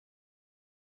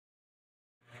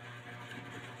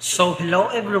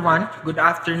Hello everyone, good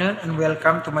afternoon and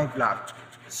welcome to my vlog.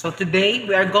 Today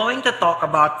we are going to talk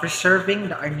about preserving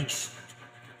the Arnis.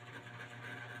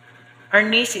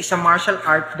 Arnis is a martial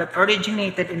art that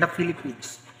originated in the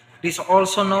Philippines. It is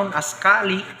also known as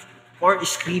Kali or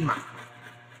Eskrima.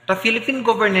 The Philippine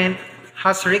government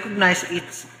has recognized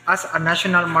it as a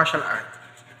national martial art.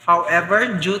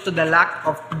 However, due to the lack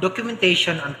of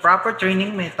documentation and proper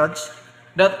training methods,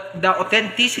 the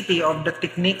authenticity of the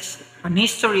techniques and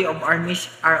history of Arnis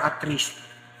are at risk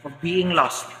of being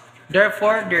lost.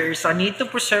 Therefore, there is a need to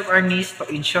preserve Arnis to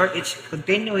ensure its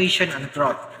continuation and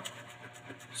growth.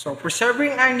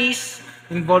 Preserving Arnis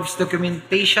involves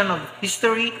documentation of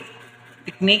history,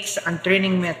 techniques, and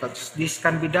training methods. This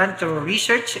can be done through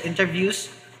research, interviews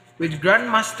with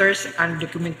grandmasters, and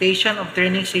documentation of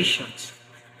training sessions.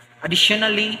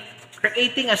 Additionally,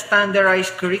 creating a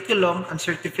standardized curriculum and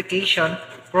certification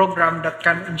program that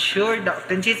can ensure the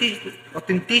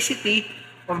authenticity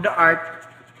of the art.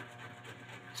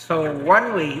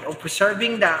 One way of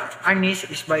preserving the Arnis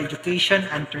is by education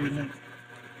and training.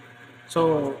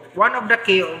 One of the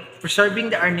key of preserving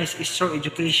the Arnis is through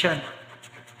education.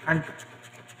 And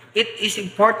it is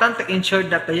important to ensure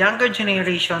that the younger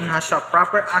generation has a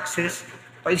proper access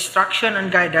to instruction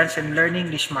and guidance in learning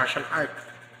this martial art.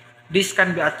 This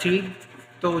can be achieved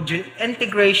through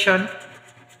integration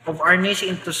of Arnis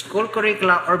into school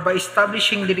curricula or by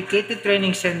establishing dedicated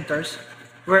training centers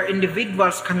where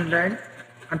individuals can learn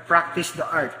and practice the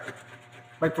art.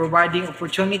 By providing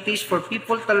opportunities for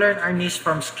people to learn Arnis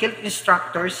from skilled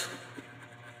instructors,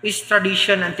 its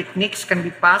tradition and techniques can be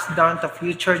passed down to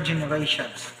future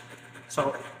generations.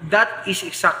 That is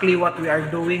exactly what we are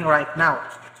doing right now.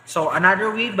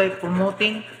 Another way by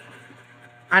promoting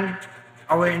and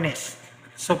awareness.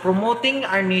 Promoting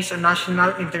Arnis on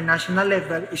national, international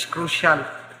level is crucial.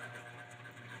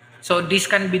 This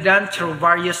can be done through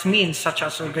various means such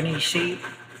as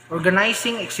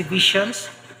organizing exhibitions,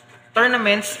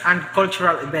 tournaments, and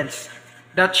cultural events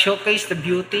that showcase the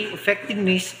beauty,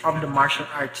 effectiveness of the martial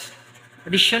arts.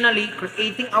 Additionally,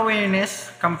 creating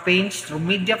awareness campaigns through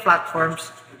media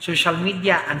platforms, social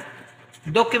media, and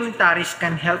documentaries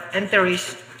can help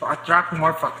entities to attract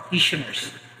more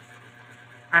practitioners.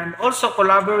 And also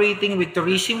collaborating with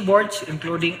tourism boards,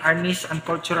 including Arnis and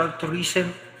cultural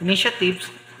tourism initiatives,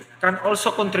 can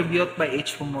also contribute by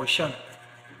its promotion.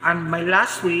 And my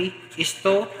last way is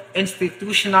to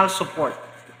institutional support.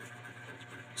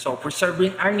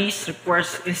 Preserving Arnis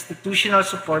requires institutional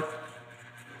support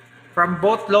from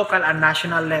both local and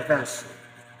national levels.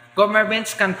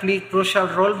 Governments can play a crucial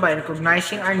role by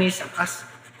recognizing Arnis as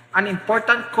an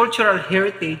important cultural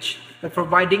heritage by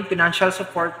providing financial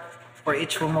support for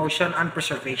its promotion and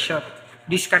preservation.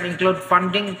 This can include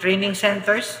funding training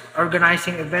centers,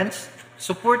 organizing events,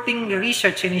 supporting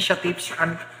research initiatives,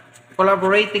 and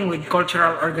collaborating with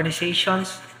cultural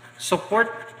organizations,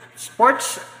 support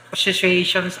sports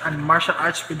associations, and martial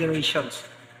arts federations.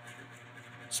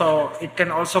 It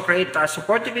can also create a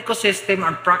supportive ecosystem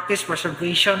and practice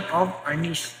preservation of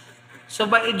Arnis.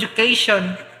 By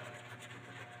education,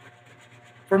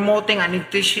 promoting an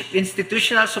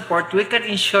institutional support, we can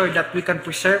ensure that we can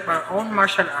preserve our own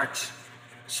martial arts.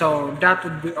 That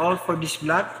would be all for this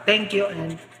vlog. Thank you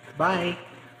and bye.